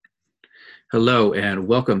Hello, and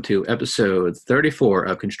welcome to episode 34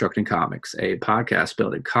 of Constructing Comics, a podcast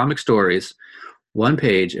building comic stories one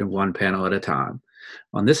page and one panel at a time.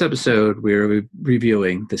 On this episode, we're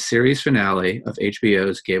reviewing the series finale of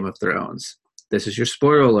HBO's Game of Thrones. This is your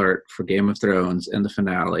spoiler alert for Game of Thrones and the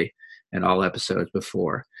finale and all episodes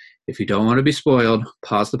before. If you don't want to be spoiled,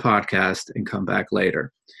 pause the podcast and come back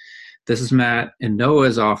later. This is Matt, and Noah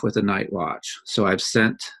is off with a night watch. So I've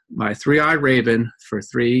sent my three-eyed raven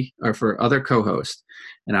for other co-hosts,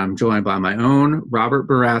 and I'm joined by my own Robert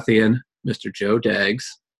Baratheon, Mr. Joe Deggs,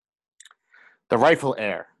 the rightful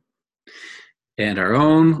heir, and our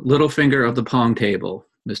own Littlefinger of the Pong table,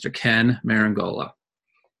 Mr. Ken Marangola.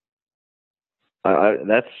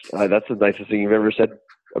 That's the nicest thing you've ever said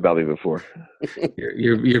about me before.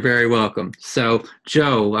 You're very welcome. So,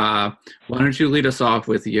 Joe, why don't you lead us off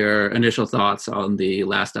with your initial thoughts on the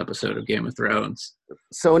last episode of Game of Thrones?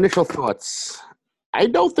 So, initial thoughts. I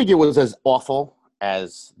don't think it was as awful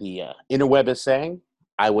as the interweb is saying.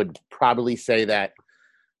 I would probably say that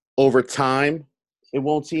over time, it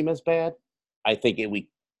won't seem as bad. I think it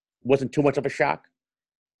wasn't too much of a shock,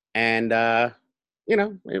 and it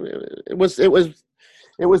was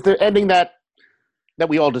the ending that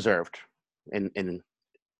we all deserved, in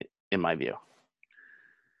my view.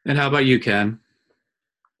 And how about you, Ken?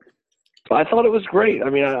 I thought it was great. I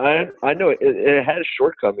mean, I know it had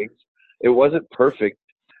shortcomings. It wasn't perfect,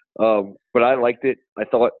 but I liked it. I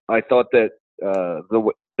thought that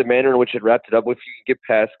the manner in which it wrapped it up, if you can get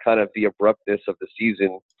past kind of the abruptness of the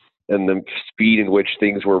season and the speed in which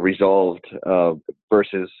things were resolved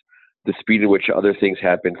versus the speed in which other things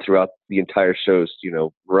happened throughout the entire show's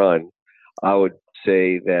run, I would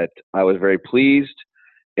say that I was very pleased.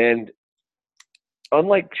 And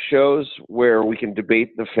unlike shows where we can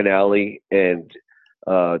debate the finale and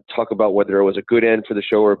talk about whether it was a good end for the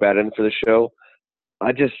show or a bad end for the show,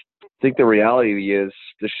 I just think the reality is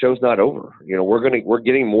the show's not over. We're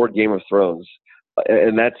getting more Game of Thrones,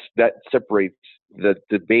 and that separates the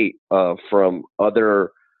debate from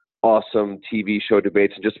other awesome TV show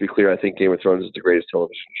debates. And just to be clear, I think Game of Thrones is the greatest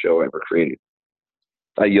television show ever created.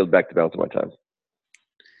 I yield back the balance of my time.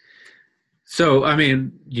 So, I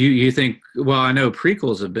mean, you think, well, I know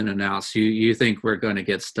prequels have been announced. You think we're going to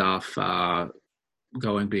get stuff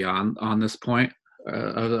going beyond on this point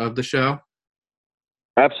of the show?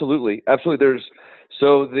 Absolutely. The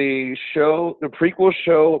prequel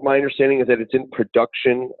show, my understanding is that it's in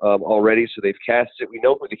production already. So they've cast it. We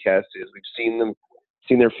know who the cast is. We've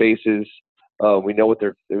seen their faces. We know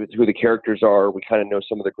who the characters are. We kind of know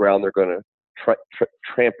some of the ground they're going to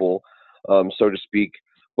trample, so to speak.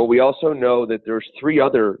 But we also know that there's 3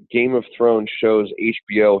 other Game of Thrones shows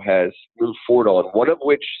HBO has moved forward on, one of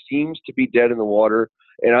which seems to be dead in the water.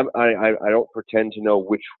 And I don't pretend to know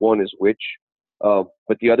which one is which.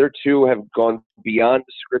 But the other 2 have gone beyond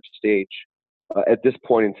the script stage at this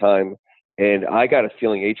point in time. And I got a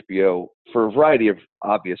feeling HBO, for a variety of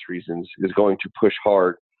obvious reasons, is going to push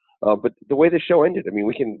hard. But the way the show ended, I mean,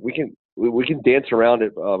 we can dance around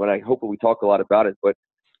it, and I hope that we talk a lot about it. But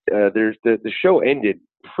the show ended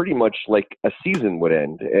pretty much like a season would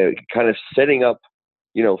end, kind of setting up,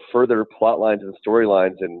 further plot lines and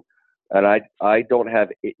storylines. And I don't have,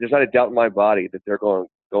 there's not a doubt in my body that they're going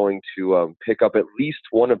to pick up at least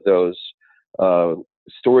one of those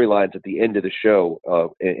storylines at the end of the show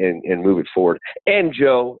and move it forward. And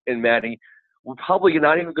Joe and Maddie, we're probably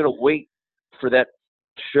not even going to wait for that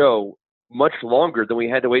show much longer than we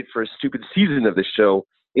had to wait for a stupid season of the show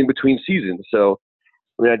in between seasons. So,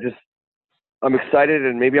 I mean, I'm excited,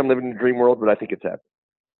 and maybe I'm living in a dream world, but I think it's happening.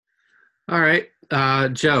 All right.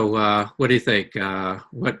 Joe, what do you think?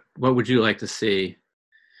 What would you like to see?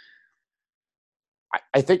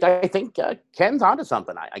 I think Ken's onto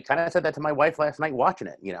something. I kind of said that to my wife last night watching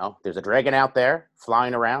it. There's a dragon out there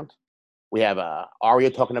flying around. We have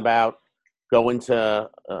Arya talking about going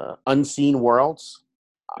to unseen worlds.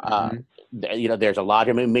 There's a lot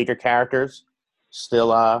of major characters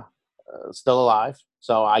still alive.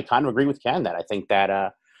 So I kind of agree with Ken that I think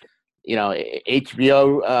that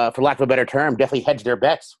HBO, for lack of a better term, definitely hedged their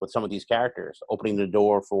bets with some of these characters, opening the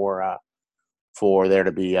door for there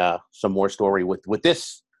to be some more story with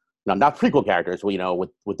this, not prequel characters,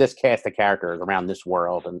 with this cast of characters around this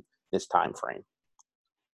world and this time frame.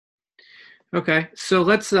 Okay, so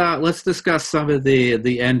let's discuss some of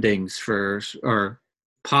the endings or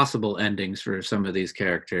possible endings for some of these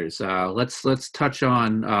characters. Let's touch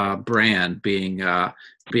on Bran being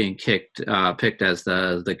picked as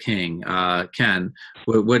the king. Ken,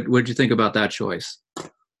 what'd you think about that choice?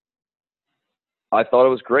 I thought it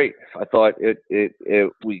was great. I thought it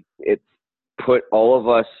put all of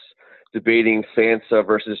us debating Sansa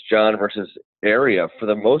versus Jon versus Arya for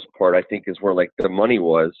the most part, I think is where like the money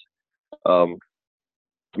was. I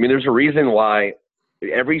mean, there's a reason why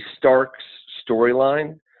every Stark's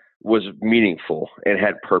storyline was meaningful and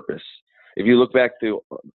had purpose. If you look back to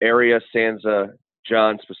Arya, Sansa,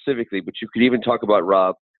 Jon specifically, but you could even talk about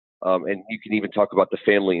Robb, and you can even talk about the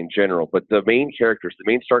family in general. But the main characters, the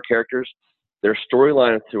main Stark characters, their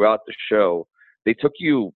storyline throughout the show, they took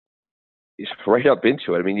you right up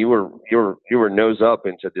into it. I mean, you were nose up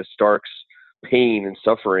into the Stark's pain and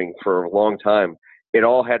suffering for a long time. It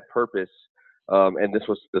all had purpose, and this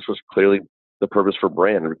was clearly the purpose for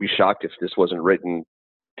Bran. I'd be shocked if this wasn't written,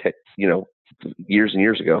 years and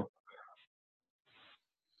years ago.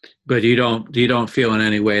 But you don't feel in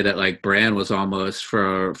any way that like Bran was almost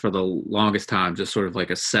for the longest time just sort of like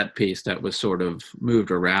a set piece that was sort of moved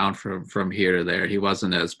around from here to there. He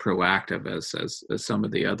wasn't as proactive as some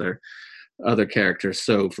of the other characters.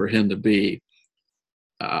 So for him to be,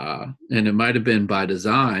 and it might have been by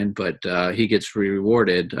design, but he gets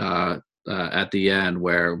rewarded at the end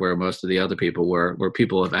where most of the other people were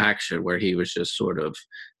people of action, where he was just sort of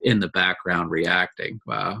in the background reacting.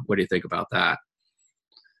 What do you think about that?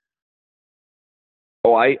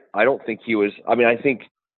 Oh, I don't think he was. I mean, I think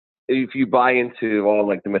if you buy into all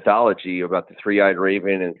like the mythology about the three-eyed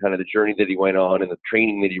raven and kind of the journey that he went on and the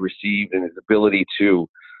training that he received and his ability to,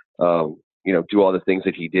 do all the things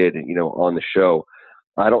that he did, on the show,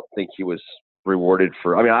 I don't think he was rewarded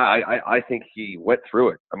for. I mean, I think he went through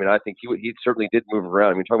it. I mean, I think he certainly did move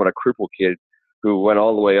around. I mean, talking about a crippled kid who went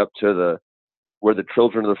all the way up to where the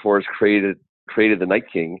children of the forest created the Night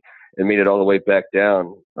King and made it all the way back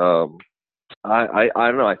down. I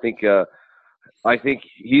don't know. I think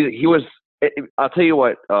he was. I'll tell you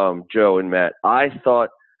what, Joe and Matt. I thought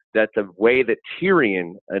that the way that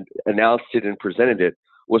Tyrion announced it and presented it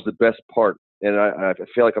was the best part. And I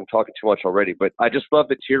feel like I'm talking too much already, but I just love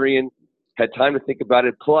that Tyrion had time to think about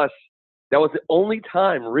it. Plus, that was the only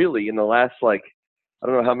time really in the last I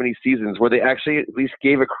don't know how many seasons where they actually at least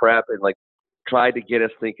gave a crap and tried to get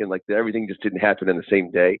us thinking that everything just didn't happen in the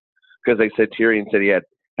same day, because they said Tyrion said he had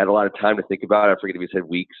a lot of time to think about it. I forget if he said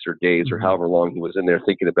weeks or days or however long he was in there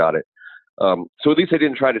thinking about it. So at least they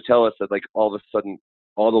didn't try to tell us that all of a sudden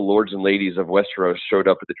all the lords and ladies of Westeros showed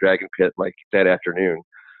up at the Dragon Pit that afternoon.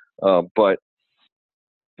 But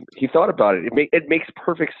he thought about it. It makes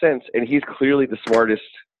perfect sense, and he's clearly the smartest,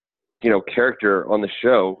 character on the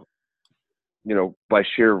show, by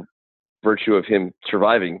sheer virtue of him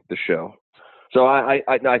surviving the show. So I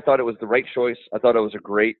thought it was the right choice. I thought it was a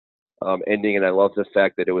great ending, and I love the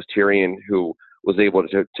fact that it was Tyrion who was able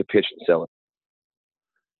to pitch and sell it.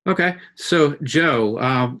 Okay, so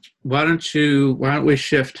Joe, why don't we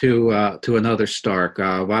shift to another Stark?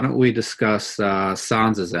 Why don't we discuss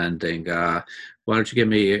Sansa's ending? Why don't you give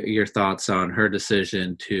me your thoughts on her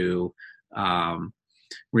decision to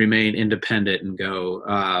remain independent and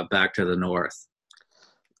go back to the north?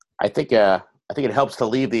 I think it helps to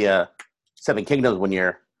leave the Seven Kingdoms when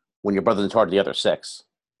your brother's in charge of the other six.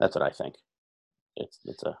 That's what I think.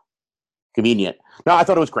 It's a convenient. No, I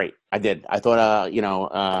thought it was great. I did. I thought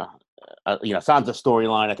Sansa's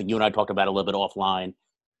storyline. I think you and I talked about it a little bit offline.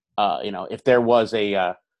 If there was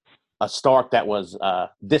a Stark that was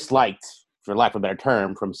disliked, for lack of a better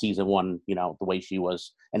term, from season one, the way she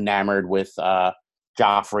was enamored with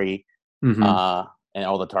Joffrey and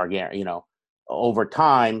all the Targaryen, over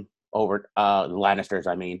time, the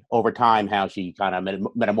Lannisters, over time, how she kind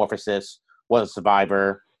of metamorphosis, was a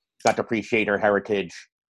survivor, got to appreciate her heritage,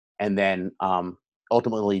 and then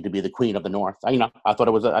ultimately to be the queen of the North. I thought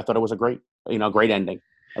it was a great, great ending.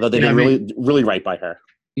 I thought they did really right by her.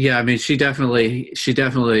 Yeah, I mean, she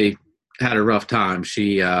definitely had a rough time.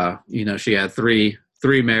 She, she had three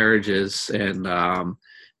marriages, and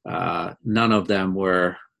none of them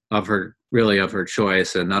were of her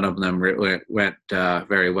choice, and none of them went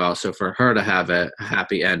very well. So for her to have a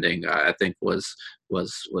happy ending, I think was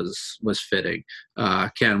fitting.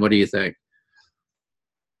 Ken, what do you think?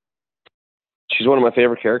 She's one of my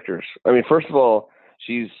favorite characters. I mean, first of all,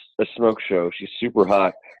 she's a smoke show. She's super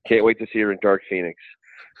hot. Can't wait to see her in Dark Phoenix.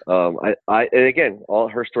 And again, all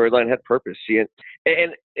her storyline had purpose.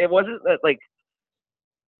 And it wasn't that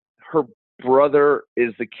her brother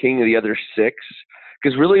is the king of the other six,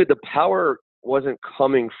 because really the power wasn't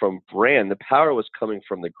coming from Bran. The power was coming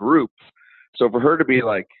from the group. So for her to be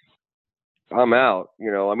I'm out,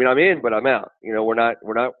 I'm in, but I'm out.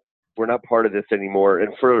 We're not part of this anymore.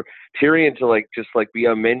 And for Tyrion to just be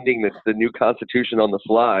amending the new constitution on the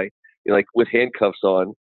fly, with handcuffs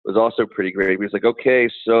on, was also pretty great. He was like, okay,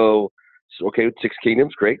 so okay, 6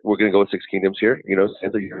 kingdoms, great. We're gonna go with 6 kingdoms here.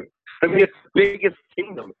 Sansa, I mean, it's the biggest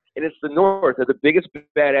kingdom. and it's the North. They're the biggest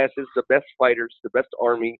badasses, the best fighters, the best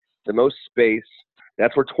army, the most space.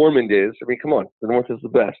 That's where Tormund is. I mean, come on, the North is the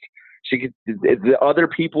best. The other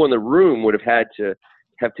people in the room would have had to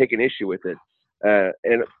have taken issue with it.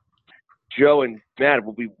 And Joe and Matt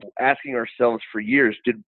will be asking ourselves for years,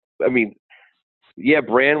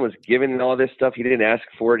 Bran was given all this stuff. He didn't ask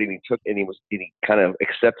for it, and he kind of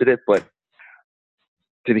accepted it. But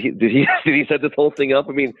did he set this whole thing up?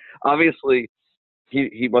 I mean, obviously,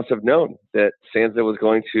 he must have known that Sansa was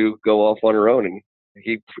going to go off on her own, and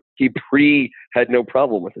he had no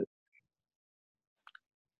problem with it.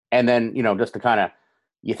 And then, just to kind of,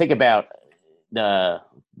 you think about the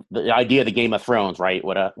idea of the Game of Thrones, right?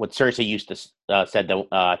 What Cersei used to said that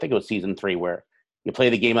I think it was season 3, where you play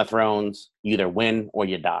the Game of Thrones, you either win or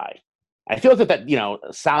you die. I feel that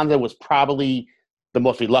Sansa was probably the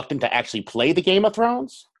most reluctant to actually play the Game of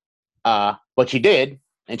Thrones, but she did,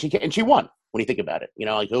 and she won. When you think about it,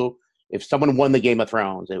 if someone won the Game of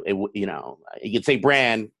Thrones, you could say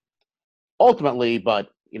Bran ultimately, but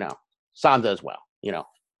Sansa as well,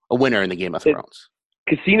 a winner in the Game of Thrones.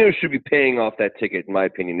 Casinos should be paying off that ticket, in my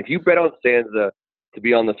opinion. If you bet on Sansa to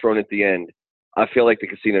be on the throne at the end, I feel like the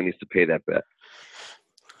casino needs to pay that bet.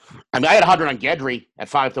 I mean, I had 100 on Gedry at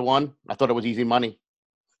 5-1. I thought it was easy money.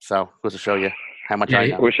 So, goes to show you how much I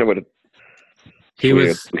know. I wish I would have. We could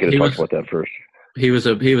have talked about that first. He was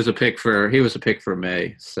a pick for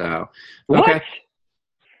me. So what? Okay.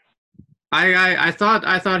 I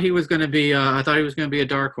thought he was going to be a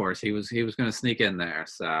dark horse. He was going to sneak in there.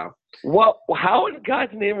 So well, how in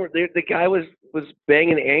God's name the guy was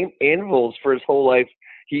banging anvils for his whole life.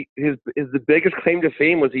 The biggest claim to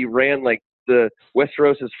fame was he ran like the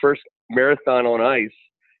Westeros' first marathon on ice,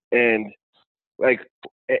 and he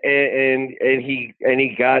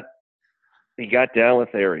got down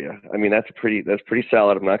with Arya. I mean, that's pretty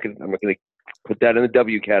solid. I'm not gonna put that in the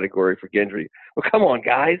W category for Gendry. Well, come on,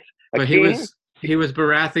 guys. But he was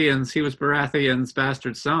Baratheon's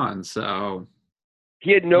bastard son, so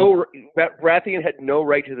Baratheon had no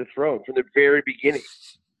right to the throne from the very beginning.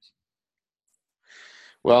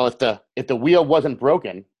 Well, if the wheel wasn't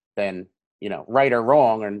broken, then right or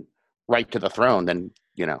wrong and right to the throne, then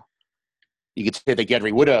you could say that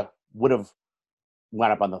Gendry would have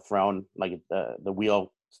went up on the throne, like the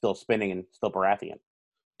wheel still spinning and still Baratheon.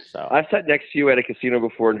 So I've sat next to you at a casino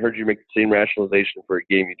before and heard you make the same rationalization for a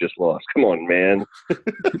game you just lost. Come on, man.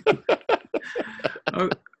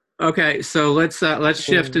 Okay, so let's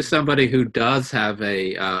shift to somebody who does have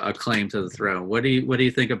a claim to the throne. What do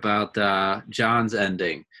you think about Jon's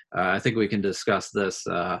ending? I think we can discuss this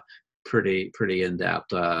pretty in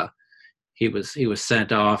depth. He was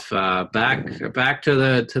sent off back to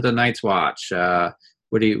the Night's Watch.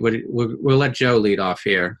 We'll let Joe lead off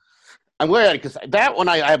here. I'm glad, because that one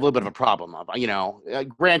I have a little bit of a problem of.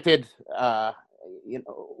 Granted,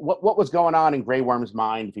 what was going on in Grey Worm's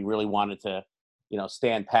mind, if he really wanted to,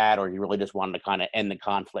 stand pat, or he really just wanted to kind of end the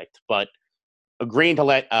conflict. But agreeing to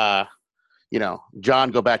let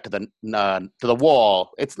Jon go back to the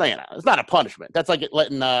wall, it's not a punishment. That's like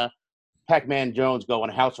letting Pac-Man Jones go on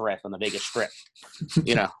house arrest on the Vegas Strip.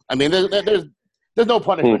 I mean, there's no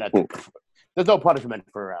punishment. There's no punishment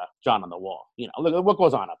for Jon on the wall. Look what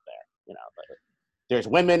goes on up there. There's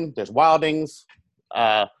women, there's wildings.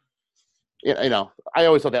 I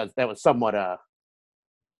always thought that was somewhat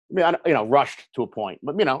rushed to a point.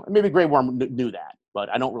 But maybe Grey Worm knew that. But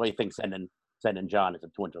I don't really think sending Jon is too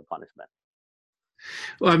much of a punishment.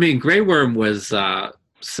 Well, I mean, Grey Worm was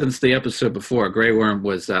since the episode before. Grey Worm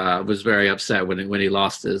was very upset when he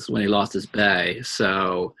lost his bay.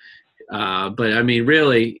 So. But I mean,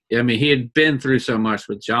 really, he had been through so much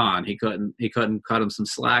with Jon. He couldn't cut him some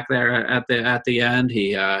slack there at the end.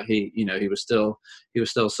 He was still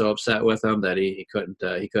so upset with him that he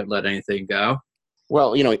couldn't let anything go.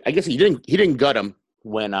 Well, I guess he didn't gut him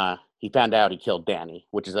when he found out he killed Dany,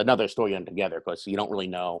 which is another story altogether, because you don't really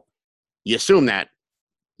know. You assume that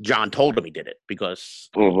Jon told him he did it because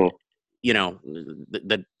when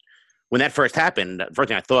that first happened, the first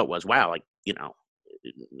thing I thought was, wow,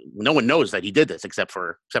 no one knows that he did this except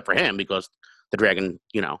for him, because the dragon,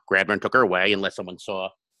 grabbed her and took her away, unless someone saw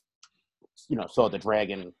the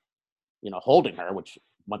dragon, holding her, which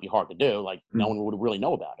might be hard to do. Like, no one would really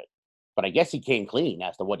know about it. But I guess he came clean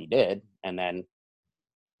as to what he did, and then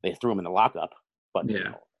they threw him in the lockup. But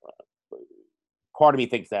part of me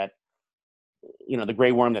thinks that, the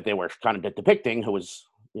Grey Worm that they were kind of depicting, who was,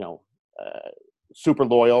 super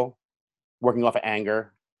loyal, working off of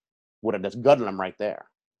anger, would have just gutted him right there.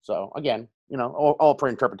 So again, all for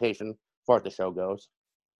interpretation as far as the show goes.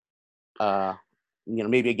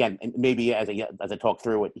 Maybe as I talk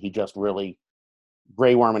through it, he just really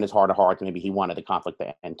Grey Worm in his heart of hearts, maybe he wanted the conflict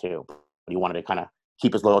to end too, but he wanted to kind of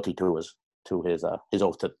keep his loyalty to his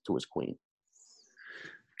oath to his queen.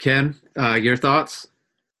 Ken, your thoughts?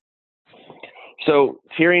 So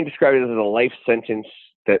Tyrion described it as a life sentence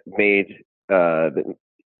that made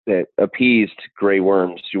that appeased Grey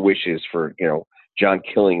Worm's wishes for Jon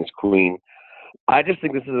killing his queen. I just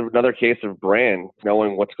think this is another case of Bran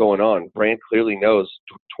knowing what's going on. Bran clearly knows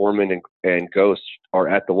Tormund and Ghost are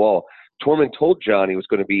at the wall. Tormund told Jon he was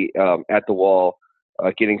going to be at the wall,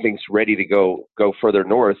 getting things ready to go further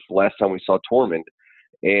north. Last time we saw Tormund,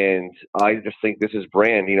 and I just think this is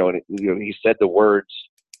Bran. He said the words,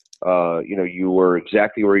 you were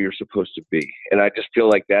exactly where you're supposed to be, and I just feel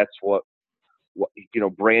like that's what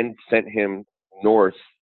Bran sent him north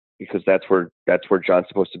because that's where Jon's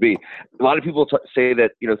supposed to be. A lot of people say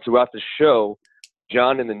that throughout the show,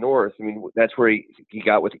 Jon in the north. I mean, that's where he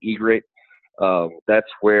got with Ygritte.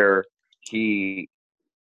 That's where he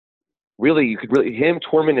really him,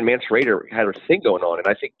 Tormund, and Mance Rayder had a thing going on, and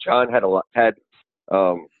I think Jon had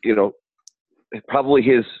probably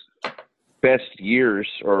his best years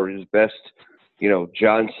or his best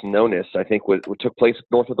Jon Snowness. I think what took place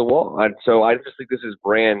north of the wall. So I just think this is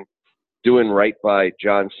Bran doing right by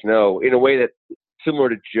Jon Snow in a way that similar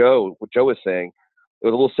to what Joe was saying. It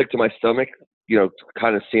was a little sick to my stomach,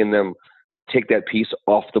 kind of seeing them take that piece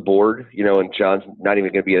off the board, and Jon's not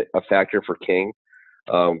even going to be a factor for King.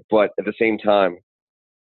 But at the same time,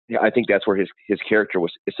 I think that's where his character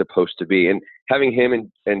is supposed to be. And having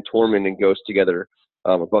him and Tormund and Ghost together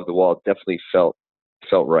above the wall definitely felt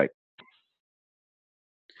right.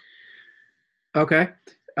 Okay.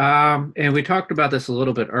 And we talked about this a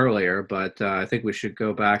little bit earlier, but I think we should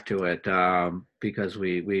go back to it because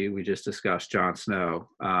we just discussed Jon Snow.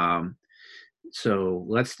 So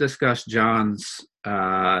let's discuss Jon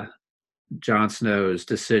Snow's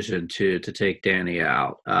decision to take Dany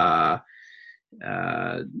out.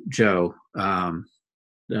 Joe,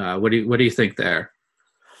 what do you think there?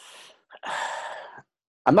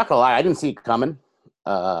 I'm not gonna lie, I didn't see it coming.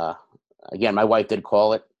 Again, my wife did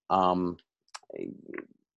call it. I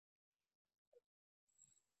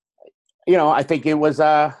think it was.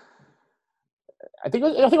 I think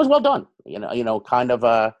it was well done. Kind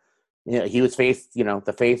of. He was faced.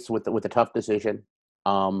 The face with the tough decision.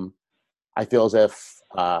 I feel as if.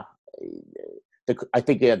 I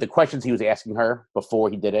think the questions he was asking her before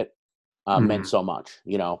he did it meant so much.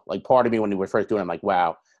 Like part of me when we were first doing it, I'm like,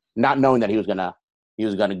 wow, not knowing that he was gonna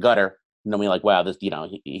gut her. Knowing like, wow, this. He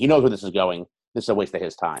knows where this is going. This is a waste of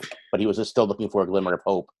his time. But he was just still looking for a glimmer of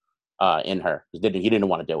hope in her. He didn't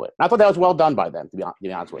want to do it. And I thought that was well done by them, to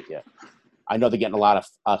be honest with you. I know they're getting a lot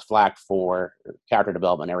of flack for character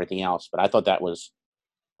development and everything else, but I thought that was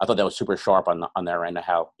super sharp on their end of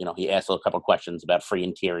how he asked a couple of questions about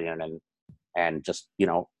freeing Tyrion and just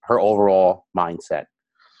her overall mindset.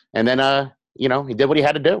 And then he did what he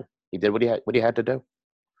had to do. He did what he had to do.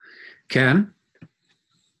 Ken?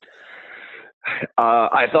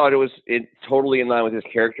 I thought it was totally in line with his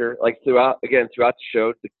character. Like throughout the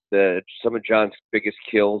show, some of Jon's biggest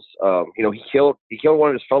kills. He killed one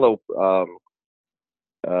of his fellow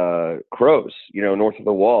crows, north of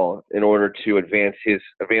the wall, in order to advance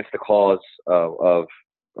the cause of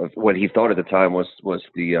what he thought at the time was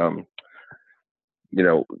the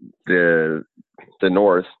the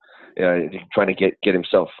North. Trying to get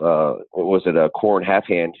himself what was it, a Corn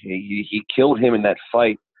Halfhand. He killed him in that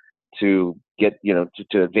fight to get to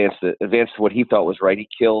advance what he thought was right. He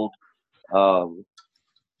killed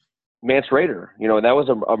Mance Rayder, and that was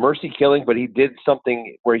a mercy killing, but he did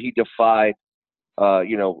something where he defied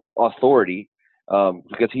authority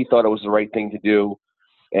because he thought it was the right thing to do.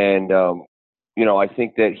 And I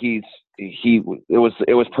think that it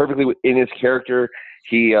was perfectly in his character.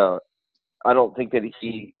 I don't think that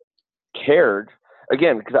he cared,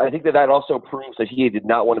 again, because I think that also proves that he did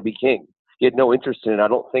not want to be king. He had no interest in it. I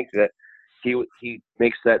don't think that he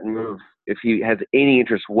makes that move if he has any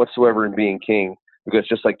interest whatsoever in being king, because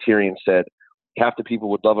just like Tyrion said, half the people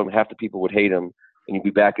would love him, half the people would hate him, and you'd be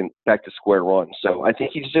back to square one. So I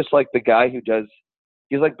think he's just like the guy he's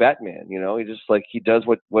like Batman, he just like, he does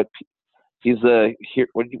what he's the,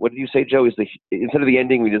 what did you say, Joe? Instead of the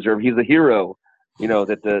ending we deserve, he's the hero,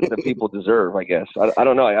 that the people deserve, I guess. I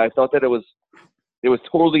don't know. I thought that it was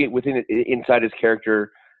totally inside his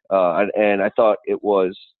character. And I thought he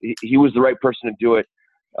was the right person to do it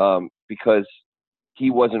because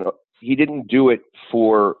he didn't do it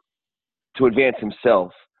to advance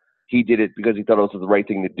himself. He did it because he thought it was the right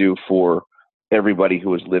thing to do for everybody who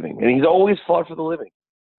was living. And he's always fought for the living.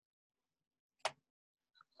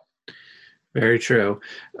 Very true.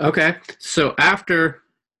 Okay. So after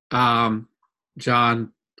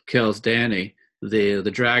John kills Danny, the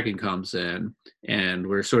dragon comes in, and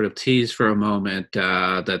we're sort of teased for a moment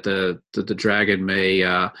that the dragon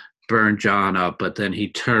may burn John up, but then he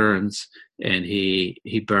turns and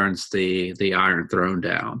he burns the Iron Throne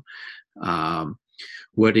down.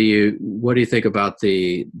 What do you think about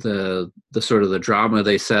the sort of the drama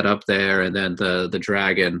they set up there, and then the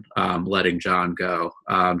dragon letting John go?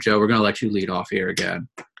 Joe, we're going to let you lead off here again.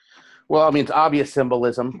 Well, I mean, it's obvious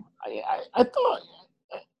symbolism.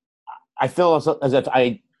 I feel as if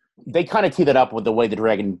they kind of teed it up with the way the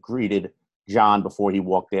dragon greeted John before he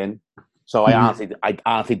walked in. So I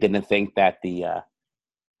honestly didn't think that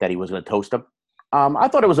that he was going to toast him. I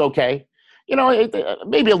thought it was okay.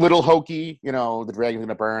 Maybe a little hokey. The dragon's going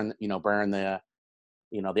to burn the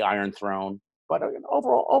Iron Throne. But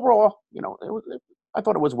overall, I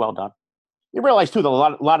thought it was well done. You realize too that a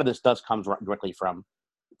lot of this does comes directly from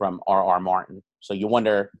R.R. Martin. So you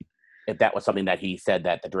wonder if that was something that he said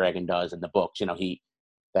that the dragon does in the books.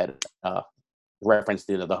 That reference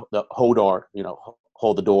to the Hodor,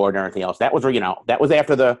 hold the door and everything else. That was that was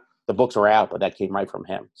after the books were out, but that came right from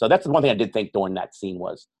him. So that's the one thing I did think during that scene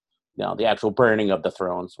was, the actual burning of the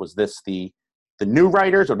thrones. Was this the new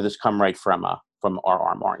writers, or did this come right from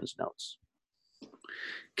R.R. Martin's notes?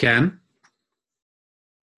 Ken?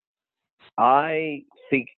 I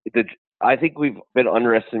think we've been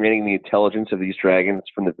underestimating the intelligence of these dragons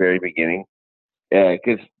from the very beginning.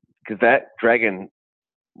 Because that dragon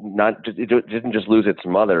it didn't just lose its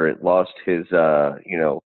mother; it lost his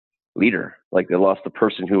leader. Like, they lost the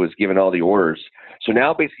person who was given all the orders. So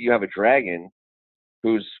now basically you have a dragon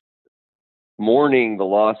who's mourning the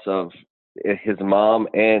loss of his mom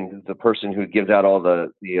and the person who gives out all the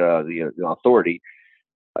authority.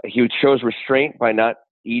 He chose restraint by not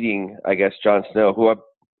eating, I guess, Jon Snow, who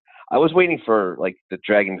I was waiting for, like, the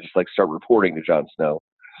dragon to just start reporting to Jon Snow.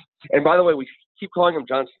 And by the way, we keep calling him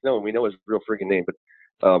Jon Snow, and we know his real freaking name, but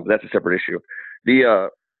that's a separate issue.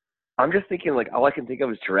 I'm just thinking, all I can think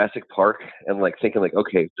of is Jurassic Park, and thinking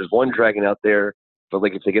okay, there's one dragon out there, but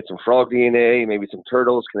if they get some frog DNA, maybe some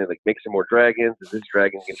turtles, can they make some more dragons? Is this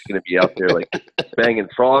dragon going to be out there banging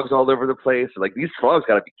frogs all over the place? These frogs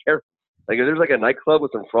got to be careful. If there's a nightclub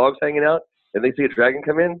with some frogs hanging out, and they see a dragon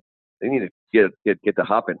come in, they need to get to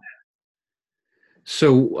hopping.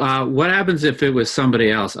 So what happens if it was somebody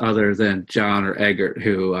else other than John or Eggert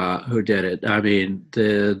who did it? I mean,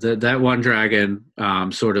 that one dragon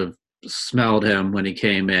sort of smelled him when he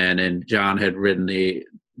came in, and John had ridden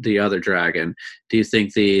the other dragon. Do you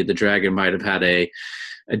think the dragon might have had a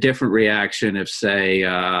different reaction if, say,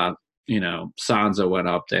 Sansa went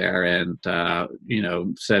up there and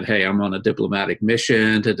said, "Hey, I'm on a diplomatic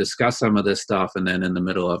mission to discuss some of this stuff," and then in the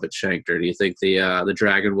middle of it shanked her? Do you think the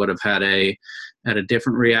dragon would have had a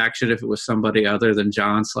different reaction if it was somebody other than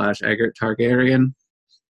Jon / Eggert Targaryen?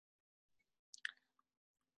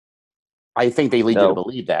 I think they lead you to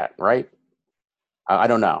believe that, right? I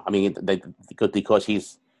don't know. I mean, because he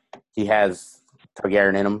has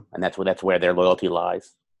Targaryen in him, and that's where their loyalty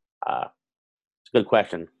lies. It's a good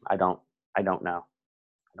question. I don't know.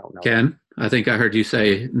 Ken, I think I heard you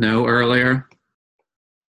say no earlier.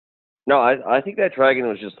 No, I think that dragon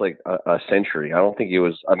was just a sentry. I don't think he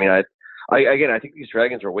was. I mean, I think these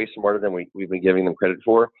dragons are way smarter than we've been giving them credit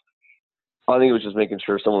for. I think it was just making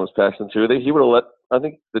sure someone was passing through. He would have let. I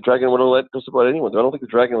think the dragon would have let just about anyone. I don't think the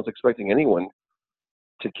dragon was expecting anyone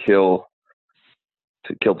to kill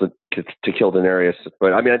Daenerys.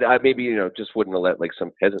 But I mean, I maybe just wouldn't have let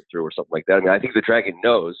some peasant through or something like that. I mean, I think the dragon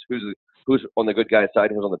knows who's on the good guy's side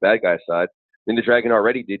and who's on the bad guy's side. I mean, the dragon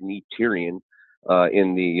already didn't eat Tyrion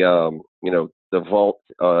in the vault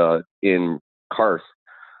in Karth.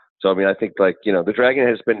 So I mean, I think the dragon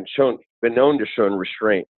has been known to show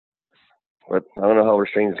restraint. But I don't know how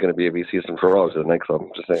restrained it's going to be if he sees some frogs at the nightclub.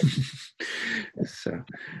 Just saying.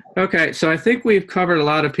 So I think we've covered a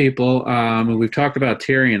lot of people. And we've talked about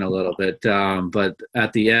Tyrion a little bit. But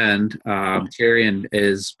at the end, Tyrion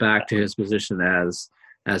is back to his position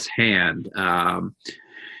as Hand.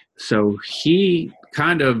 So he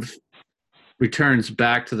kind of returns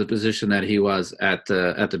back to the position that he was at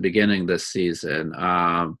the beginning this season,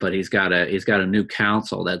 but he's got a new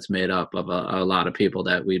council that's made up of a lot of people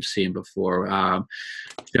that we've seen before.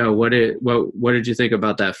 Joe, what did you think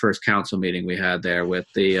about that first council meeting we had there with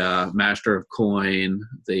the Master of Coin?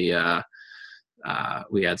 We had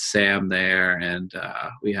Sam there, and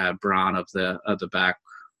we had Bronn of the back.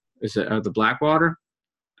 Is it the Blackwater?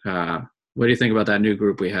 What do you think about that new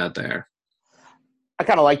group we had there? I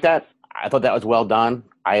kind of like that. I thought that was well done.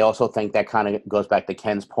 I also think that kind of goes back to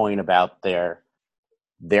Ken's point about there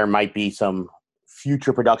might be some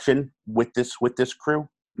future production with this crew.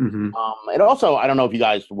 Mm-hmm. And also, I don't know if you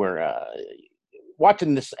guys were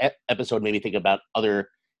watching this episode, made me think about other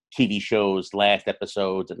TV shows, last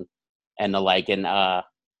episodes, and the like. And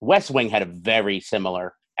West Wing had a very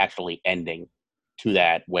similar, actually, ending to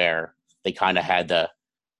that, where they kind of had the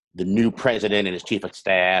new president and his chief of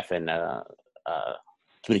staff and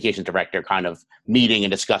communications director kind of meeting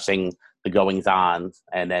and discussing the goings on,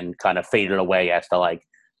 and then kind of faded away as to like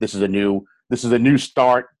this is a new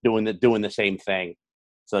start doing the same thing.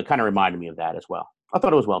 So it kind of reminded me of that as well. I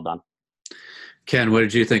thought it was well done. Ken, what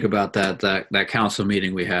did you think about that council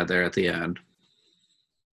meeting we had there at the end?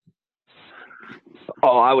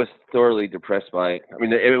 Oh, I was thoroughly depressed by it. I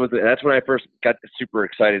mean, that's when I first got super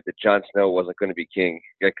excited that Jon Snow wasn't going to be king.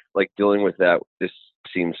 Like dealing with that,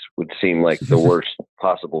 would seem like the worst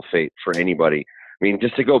possible fate for anybody. I mean,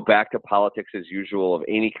 just to go back to politics as usual of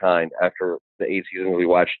any kind after the 8th season we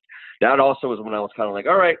watched, that also was when I was kind of like,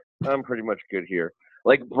 all right, I'm pretty much good here.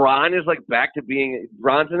 Like Bronn is like back to being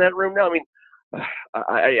Bronn's in that room now. I mean,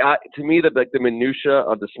 to me, the minutia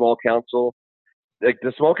of the small council. Like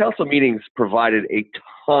the small council meetings provided a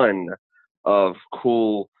ton of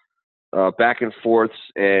cool back and forths,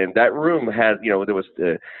 and that room had, there was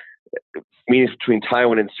the meetings between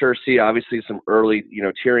Tywin and Cersei, obviously some early,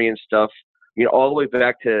 Tyrion stuff, all the way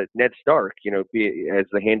back to Ned Stark, as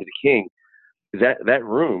the Hand of the King. That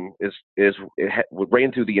room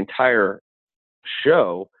ran through the entire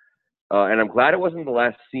show, and I'm glad it wasn't the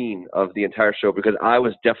last scene of the entire show, because I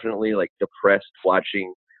was definitely like depressed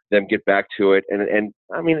watching them get back to it. And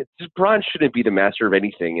I mean, Bronn shouldn't be the master of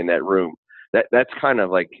anything in that room. That's kind of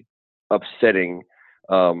like upsetting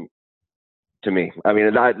to me. I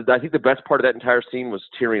mean, I think the best part of that entire scene was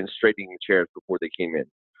Tyrion straightening the chairs before they came in.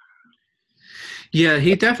 Yeah,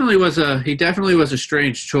 he definitely was a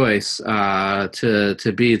strange choice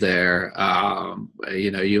to be there.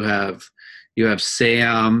 You have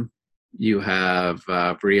Sam, you have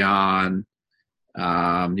Brienne,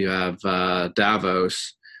 you have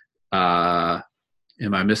Davos.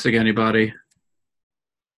 Am I missing anybody?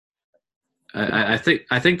 I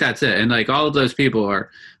think that's it. And like all of those people are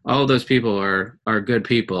good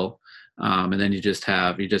people. And then you just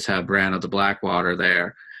have Bran of the Blackwater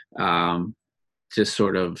there, just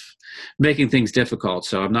sort of making things difficult.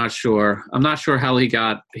 So I'm not sure how he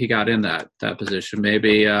got in that position.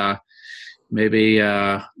 Maybe Bran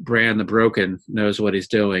the Broken knows what he's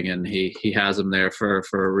doing, and he has him there for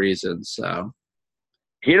a reason. So.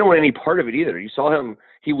 He didn't want any part of it either. You saw him,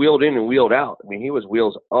 he wheeled in and wheeled out. I mean, he was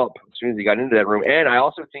wheels up as soon as he got into that room. And I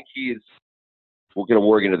also think he's going to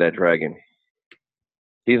work into that dragon.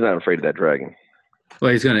 He's not afraid of that dragon.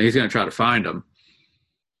 Well, he's gonna try to find him.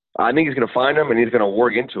 I think he's going to find him, and he's going to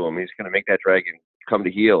work into him. He's going to make that dragon come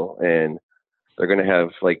to heel, and they're going to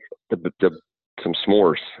have like some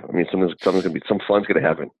s'mores. I mean, some fun's going to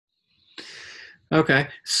happen. Okay,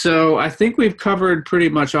 so I think we've covered pretty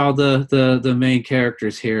much all the main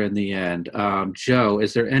characters here in the end. Joe,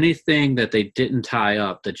 is there anything that they didn't tie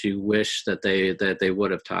up that you wish that they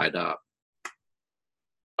would have tied up?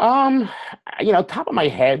 Top of my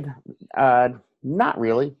head, not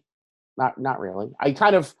really. Not really. I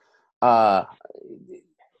kind of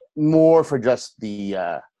more for just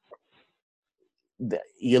the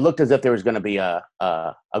you looked as if there was going to be a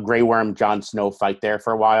Grey Worm Jon Snow fight there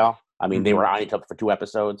for a while. I mean, they were on each other for 2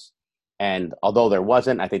 episodes, and although there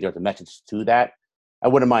wasn't, I think there was a message to that. I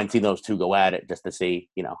wouldn't mind seeing those two go at it just to see,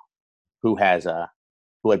 who had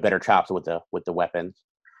better chops with the weapons.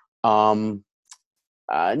 No,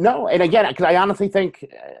 and again, because I honestly think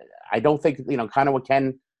I don't think kind of what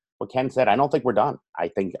Ken said. I don't think we're done. I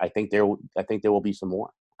think there will be some more.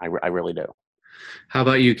 I really do. How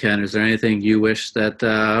about you, Ken? Is there anything you wish that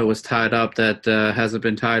was tied up that hasn't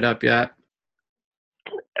been tied up yet?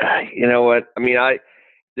 You know what? I mean,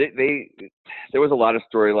 there was a lot of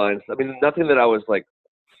storylines. I mean, nothing that I was like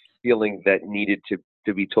feeling that needed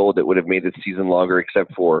to be told that would have made the season longer,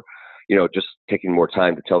 except for, just taking more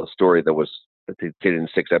time to tell the story that they did in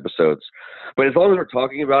 6 episodes. But as long as we're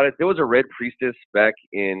talking about it, there was a Red Priestess back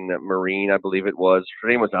in Meereen, I believe it was. Her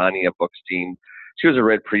name was Anya Buckstein. She was a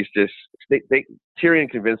Red Priestess. Tyrion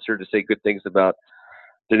convinced her to say good things about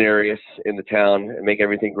Daenerys in the town and make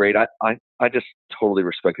everything great. I just totally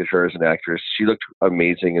respected her as an actress. She looked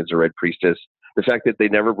amazing as a Red Priestess. The fact that they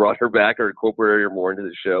never brought her back or incorporated her more into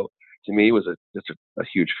the show, to me, was just a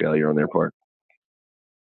huge failure on their part.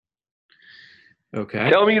 Okay.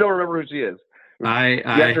 Tell me you don't remember who she is. You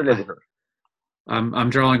have to remember her. I'm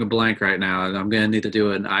drawing a blank right now, and I'm going to need to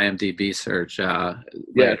do an IMDb search.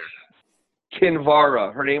 Yes.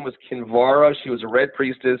 Kinvara. Her name was Kinvara. She was a Red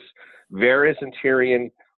Priestess. Varys and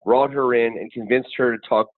Tyrion brought her in and convinced her to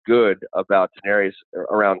talk good about Daenerys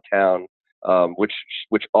around town,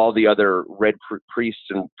 which all the other red priests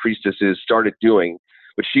and priestesses started doing.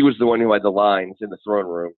 But she was the one who had the lines in the throne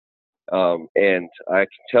room. And I can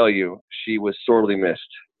tell you, she was sorely missed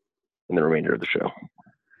in the remainder of the show.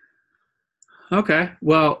 Okay.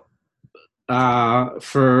 Well,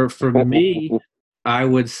 for me, I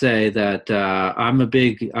would say that I'm a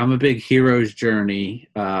big hero's journey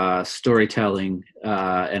storytelling,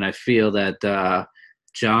 and I feel that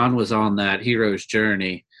Jon was on that hero's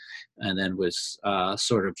journey, and then was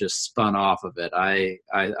sort of just spun off of it.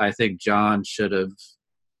 I think Jon should have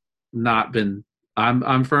not been.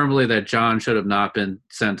 I'm firmly that Jon should have not been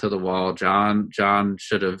sent to the wall. Jon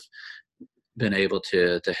should have been able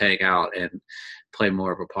to hang out and play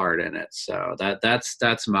more of a part in it. So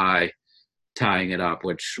that's my tying it up,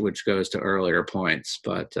 which goes to earlier points.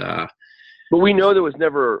 But we know there was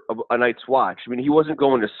never a Night's Watch. I mean, he wasn't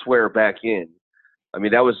going to swear back in. I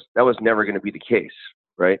mean, that was never going to be the case,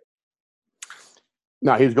 right?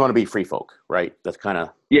 No, he was going to be free folk, right? That's kind of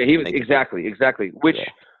he was exactly, which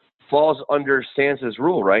falls under Sansa's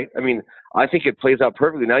rule, right? I mean, I think it plays out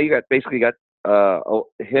perfectly. Now you basically got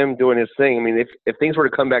him doing his thing. I mean, if things were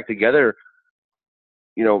to come back together,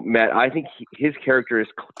 you know, Matt, I think his character is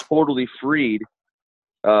totally freed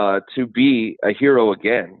to be a hero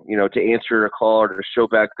again, you know, to answer a call or to show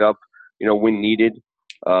back up, you know, when needed.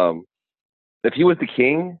 If he was the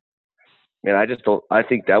king, man, I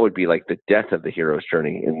think that would be like the death of the hero's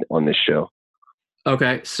journey on this show.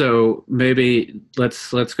 Okay, so maybe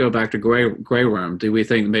let's go back to Grey Worm. Do we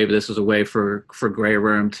think maybe this is a way for Grey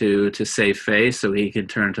Worm to save face, so he can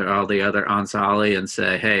turn to all the other Ansali and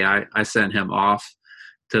say, "Hey, I sent him off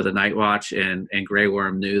to the Night Watch," and Grey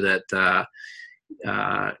Worm knew that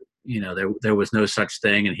you know there was no such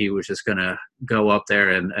thing, and he was just going to go up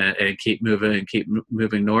there and keep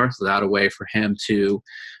moving north without a way for him to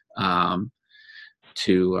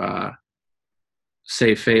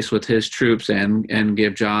save face with his troops and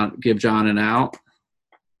give Jon an out.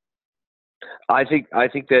 I think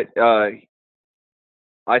that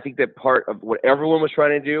part of what everyone was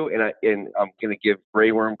trying to do, and I'm going to give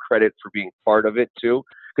Grey Worm credit for being part of it too,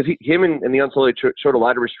 because him and the Unsullied showed a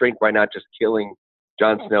lot of restraint by not just killing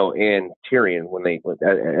Jon Snow and Tyrion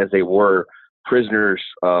as they were prisoners,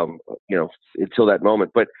 you know, until that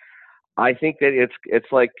moment. But I think that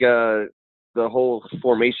it's like the whole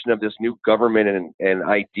formation of this new government and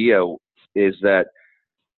idea is that,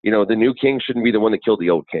 you know, the new king shouldn't be the one that killed the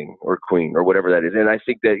old king or queen or whatever that is. And I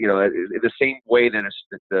think that, you know, in the same way that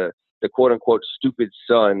the quote unquote stupid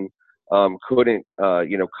son couldn't,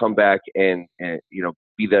 you know, come back and, you know,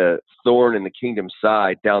 be the thorn in the kingdom's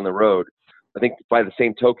side down the road. I think by the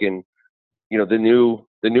same token, you know, the new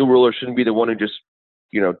ruler shouldn't be the one who just,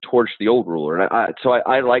 you know, torched the old ruler. And I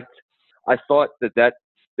thought that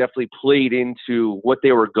definitely played into what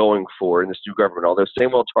they were going for in this new government. Although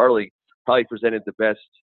Samuel Tarly probably presented the best,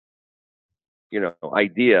 you know,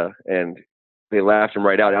 idea, and they laughed him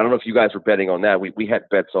right out. I don't know if you guys were betting on that. We had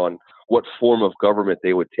bets on what form of government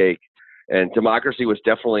they would take, and democracy was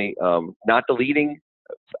definitely not the leading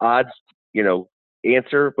odds, you know,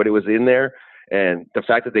 answer, but it was in there. And the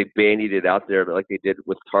fact that they bandied it out there like they did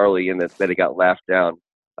with Tarly and that it got laughed down,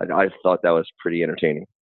 I thought that was pretty entertaining.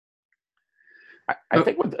 I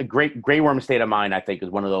think with a Grey Worm state of mind, I think is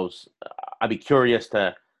one of those. I'd be curious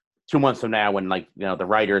to 2 months from now when, like, you know, the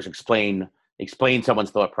writers explain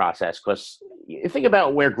someone's thought process, because you think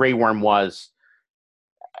about where Grey Worm was.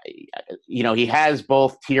 You know, he has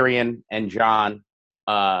both Tyrion and Jon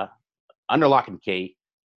under lock and key.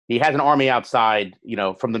 He has an army outside, you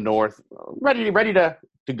know, from the north, ready to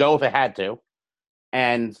go if it had to,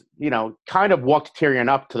 and, you know, kind of walked Tyrion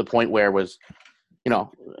up to the point where it was, you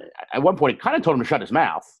know, at one point, he kind of told him to shut his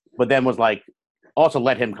mouth, but then was like, also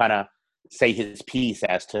let him kind of say his piece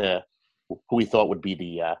as to who he thought would be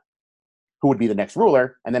the next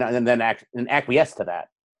ruler, and then acquiesce to that.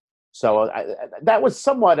 So that was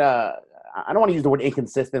somewhat, I don't want to use the word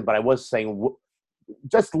inconsistent, but I was saying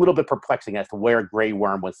just a little bit perplexing as to where Grey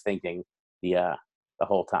Worm was thinking the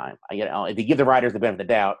whole time. You know, if you give the writers the benefit of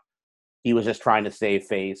the doubt, he was just trying to save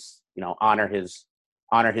face, you know, honor his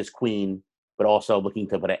queen, but also looking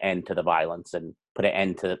to put an end to the violence and put an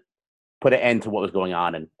end to what was going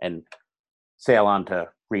on and sail on to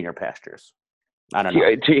greener pastures. I don't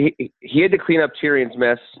know. He had to clean up Tyrion's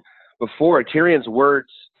mess before. Tyrion's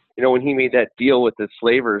words, you know, when he made that deal with the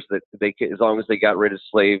slavers that they could, as long as they got rid of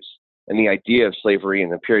slaves, and the idea of slavery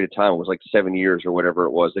in a period of time was like 7 years or whatever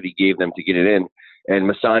it was that he gave them to get it in.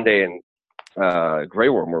 And Missandei and Grey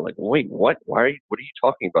Worm were like, wait, what? What are you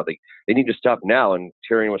talking about? They need to stop now. And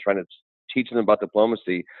Tyrion was trying to teaching them about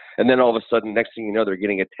diplomacy, and then all of a sudden, next thing you know, they're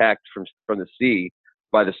getting attacked from the sea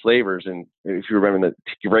by the slavers. And if you remember,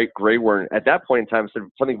 the great Grey Worm at that point in time said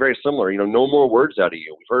something very similar. No more words out of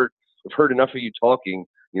you. We've heard enough of you talking.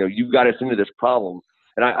 You've got us into this problem.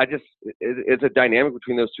 And I just, it's a dynamic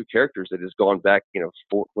between those two characters that has gone back, 3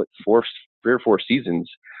 or 4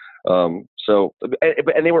 seasons. And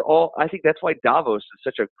they were all, I think that's why Davos is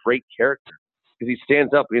such a great character, because he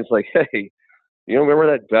stands up and he's like, hey,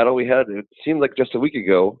 remember that battle we had? It seemed like just a week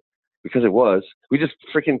ago, because it was. We just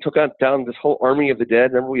freaking took down this whole army of the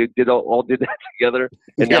dead. Remember we all did that together,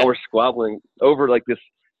 and now we're squabbling over like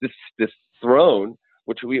this throne,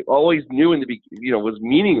 which we always knew was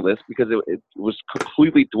meaningless because it was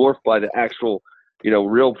completely dwarfed by the actual,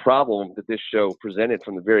 real problem that this show presented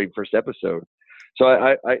from the very first episode. So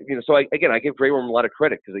I give Grey Worm a lot of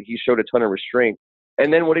credit because he showed a ton of restraint.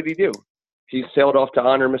 And then what did he do? He sailed off to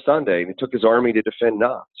honor Missandei, and he took his army to defend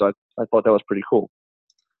Na. So I thought that was pretty cool.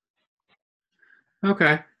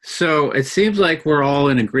 Okay, so it seems like we're all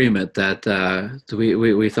in agreement that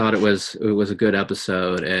we thought it was a good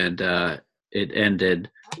episode, and it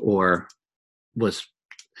ended or was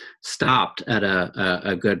stopped at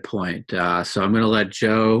a good point. So I'm going to let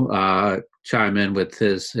Joe chime in with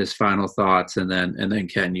his final thoughts, and then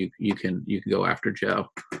Ken, you can go after Joe.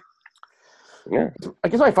 Yeah, I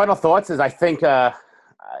guess my final thoughts is I think I'm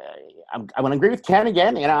going to agree with Ken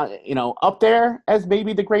again. Up there as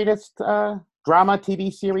maybe the greatest drama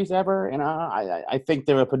TV series ever. I think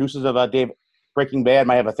the producers of Breaking Bad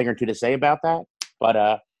might have a thing or two to say about that.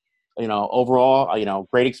 But overall,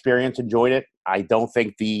 great experience, enjoyed it. I don't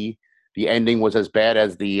think the ending was as bad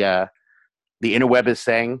as the interweb is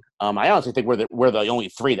saying. I honestly think we're the only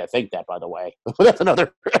 3 that think that. By the way, that's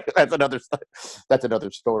another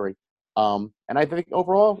story. And I think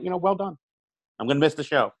overall, well done. I'm gonna miss the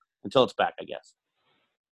show until it's back, I guess.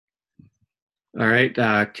 All right,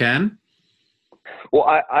 Ken. Well,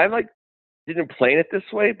 I didn't plan it this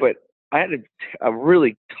way, but I had a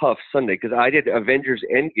really tough Sunday because I did Avengers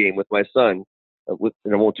Endgame with my son.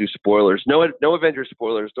 And I won't do spoilers. No Avengers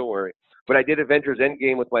spoilers, don't worry. But I did Avengers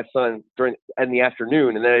Endgame with my son in the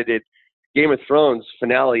afternoon, and then I did Game of Thrones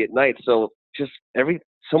finale at night. So just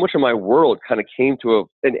so much of my world kind of came to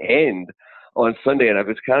an end on Sunday, and I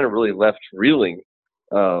was kind of really left reeling.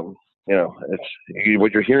 It's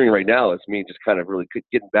what you're hearing right now is me just kind of really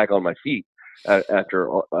getting back on my feet after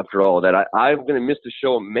all of that. I'm going to miss the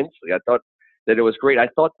show immensely. I thought that it was great. I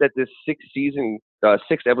thought that this 6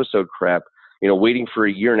 episode crap, waiting for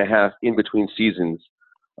a year and a half in between seasons,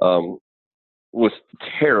 was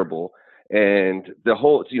terrible. And the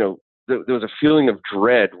whole, there was a feeling of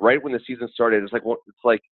dread right when the season started. It's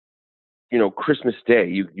like Christmas Day.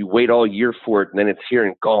 You wait all year for it, and then it's here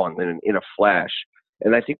and gone, and in a flash.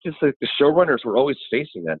 And I think just the showrunners were always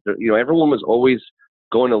facing that. Everyone was always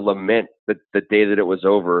going to lament the day that it was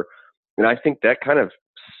over. And I think that kind of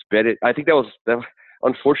sped it. I think that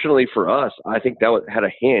unfortunately for us, I think that had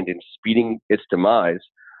a hand in speeding its demise.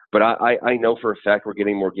 But I know for a fact we're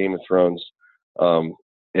getting more Game of Thrones.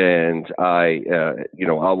 And I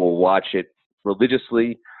will watch it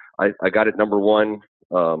religiously. I got it number 1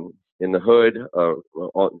 in the hood,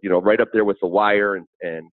 right up there with The Wire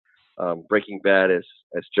and Breaking Bad, as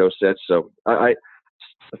Joe said. So I'm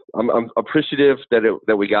appreciative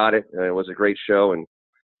that we got it. It was a great show, and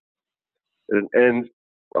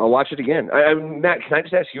I'll watch it again. Matt, can I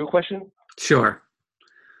just ask you a question? Sure.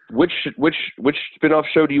 Which spinoff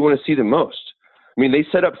show do you want to see the most? I mean, they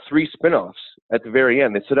set up 3 spinoffs at the very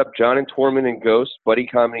end. They set up John and Tormund and Ghost, buddy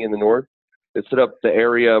comedy in the North. They set up the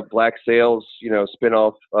area Black Sails,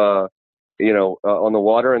 spinoff, on the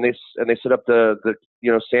water, and they set up the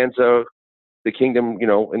Sansa, the Kingdom,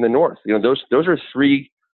 in the North. Those are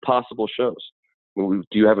 3 possible shows. Do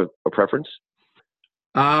you have a preference?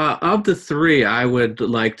 Of the 3, I would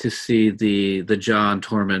like to see the John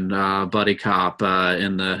Tormund buddy cop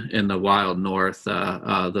in the Wild North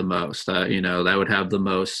the most. That would have the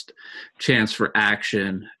most chance for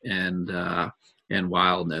action and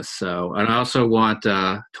wildness. So, and I also want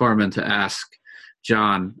Tormund to ask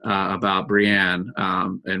John about Brienne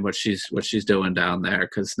and what she's doing down there,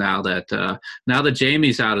 because now that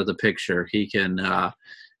Jaime's out of the picture, he can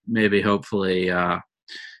maybe hopefully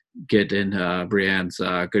get in Brienne's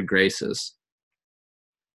good graces.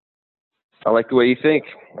 I like the way you think.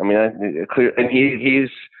 I mean, I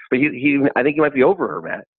think he might be over her,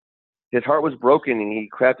 Matt. His heart was broken, and he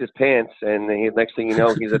crapped his pants, and next thing you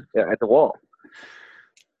know, he's at the wall.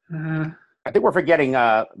 I think we're forgetting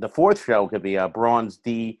the 4th show could be Braun's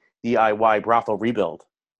DIY brothel rebuild.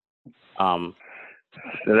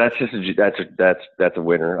 So that's a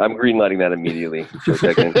winner. I'm greenlighting that immediately. Show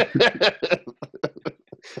segment.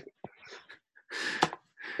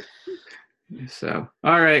 So,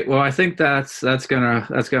 all right. Well, I think that's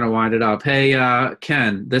gonna wind it up. Hey,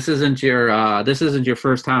 Ken, this isn't your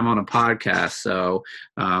first time on a podcast, so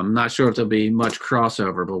I'm not sure if there'll be much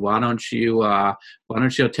crossover. But why don't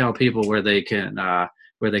you tell people where they can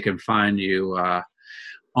find you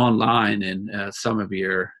online and some of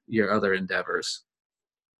your other endeavors.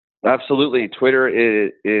 Absolutely. Twitter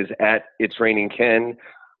is at It's Raining Ken.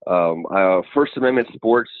 First Amendment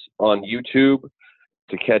Sports on YouTube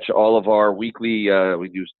to catch all of our weekly. We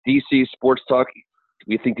do DC Sports Talk.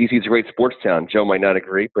 We think DC is a great sports town. Joe might not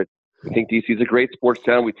agree, but we think DC is a great sports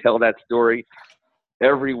town. We tell that story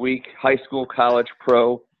every week, high school, college,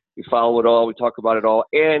 pro. We follow it all. We talk about it all.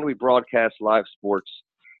 And we broadcast live sports.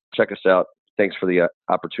 Check us out. Thanks for the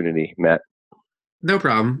opportunity, Matt. No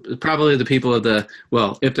problem. Probably the people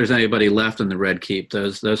if there's anybody left in the Red Keep,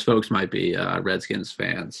 those folks might be Redskins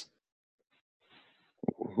fans.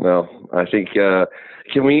 Well, I think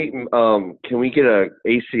can we get a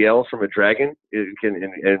ACL from a Dragon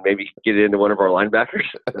and maybe get it into one of our linebackers?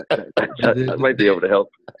 that might be able to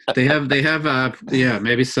help. They have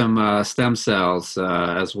maybe some stem cells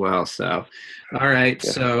as well. So, all right.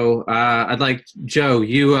 Yeah. So I'd like Joe.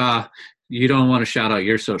 You don't want to shout out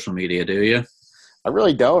your social media, do you? I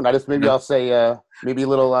really don't. I'll say maybe a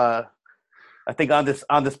little. I think on this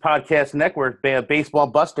podcast network, Baseball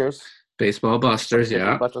Busters. Baseball Busters,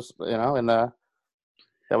 yeah. Busters, and that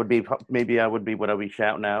would be what I'll be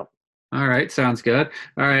shouting out. All right, sounds good.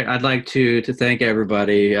 All right, I'd like to thank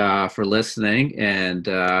everybody for listening, and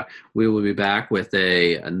we will be back with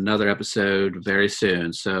another episode very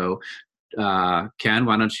soon. So, Ken,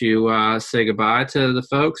 why don't you say goodbye to the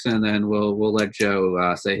folks, and then we'll let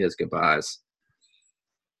Joe say his goodbyes.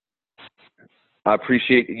 I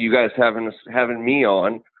appreciate you guys having me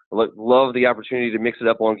on. Love the opportunity to mix it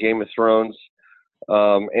up on Game of Thrones.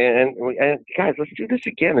 And guys, let's do this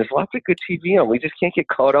again. There's lots of good TV on. We just can't get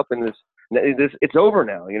caught up in this. It's over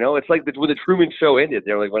now. It's like when the Truman Show ended.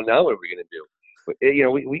 They're like, well, now what are we going to do? But,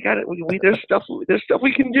 we got it. There's stuff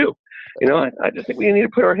we can do. I just think we need to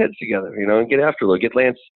put our heads together. And get after it. Get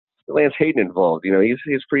Lance Hayden involved. He's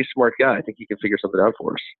a pretty smart guy. I think he can figure something out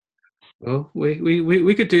for us. Well,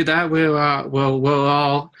 we could do that. We'll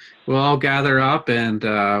all gather up and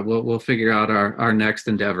we'll figure out our next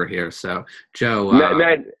endeavor here. So, Joe,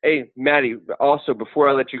 Maddie. Also, before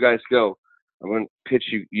I let you guys go, I'm going to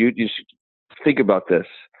pitch you. You should think about this: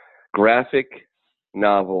 graphic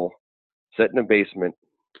novel set in a basement,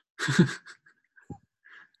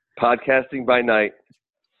 podcasting by night,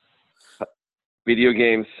 video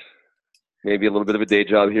games, maybe a little bit of a day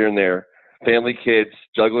job here and there. Family, kids,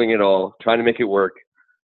 juggling it all, trying to make it work.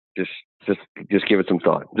 Just give it some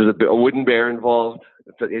thought. There's a wooden bear involved.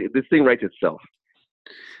 This thing writes itself.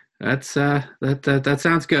 That's that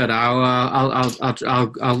sounds good. I'll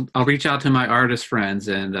reach out to my artist friends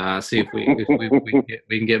and see if we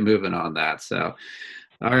can get moving on that. So,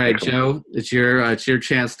 all right, Joe, it's your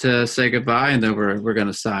chance to say goodbye, and then we're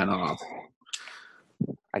gonna sign off.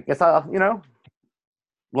 I guess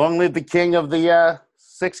long live the king of the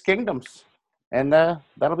 6 kingdoms. And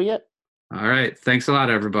that'll be it. All right. Thanks a lot,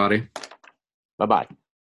 everybody. Bye-bye.